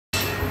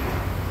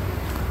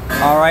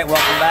Alright,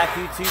 welcome back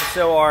YouTube.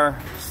 So our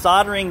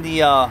soldering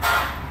the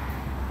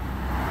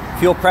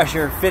fuel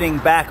pressure fitting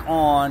back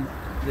on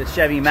the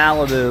Chevy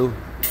Malibu,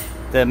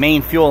 the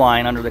main fuel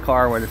line under the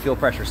car where the fuel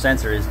pressure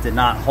sensor is, did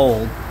not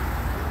hold.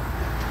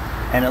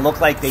 And it looked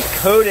like they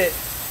coated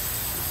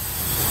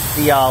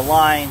the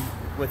line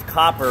with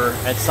copper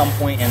at some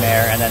point in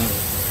there, and then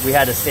we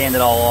had to sand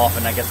it all off,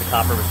 and I guess the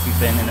copper was too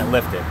thin and it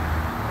lifted.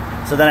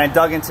 So then I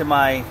dug into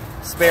my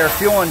spare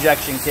fuel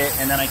injection kit,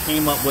 and then I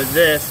came up with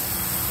this,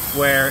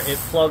 where it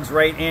plugs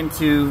right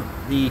into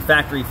the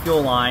factory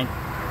fuel line.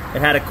 It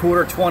had a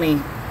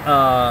 1/4-20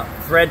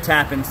 thread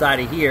tap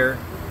inside of here,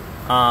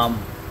 and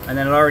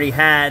then it already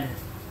had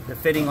the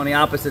fitting on the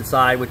opposite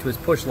side, which was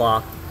push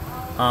lock.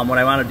 What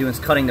I wound up doing is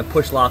cutting the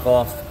push lock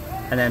off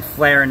and then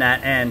flaring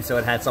that end so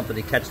it had something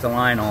to catch the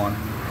line on,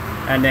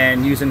 and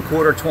then using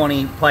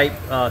 1/4-20 pipe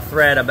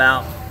thread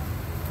about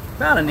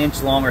an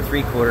inch long or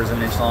 3/4 of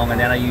an inch long,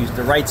 and then I used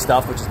the right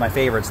stuff, which is my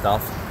favorite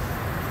stuff,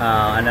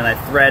 and then I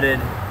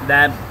threaded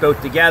that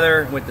both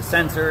together with the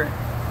sensor.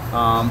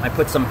 I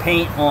put some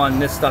paint on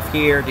this stuff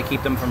here to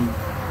keep them from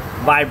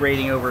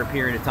vibrating over a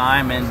period of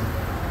time, and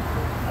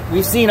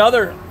we've seen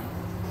other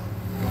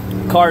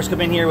cars come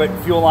in here with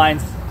fuel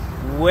lines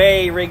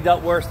way rigged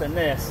up worse than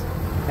this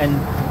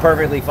and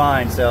perfectly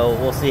fine, so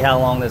we'll see how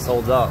long this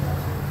holds up.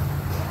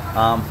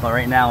 But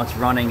right now it's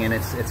running and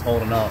it's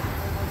holding up.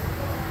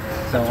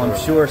 So I'm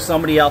sure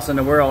somebody else in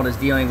the world is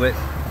dealing with,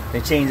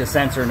 they changed the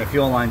sensor and the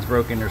fuel line's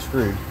broken, they're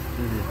screwed.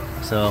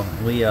 So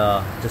we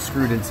just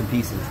screwed in some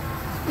pieces.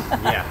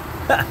 Yeah.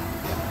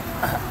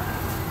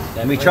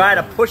 And we tried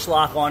a push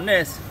lock on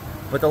this,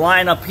 but the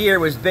line up here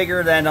was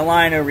bigger than the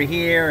line over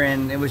here,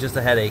 and it was just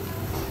a headache.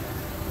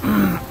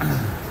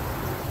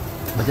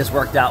 But this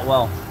worked out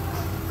well.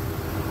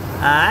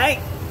 Alright,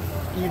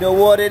 you know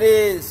what it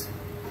is.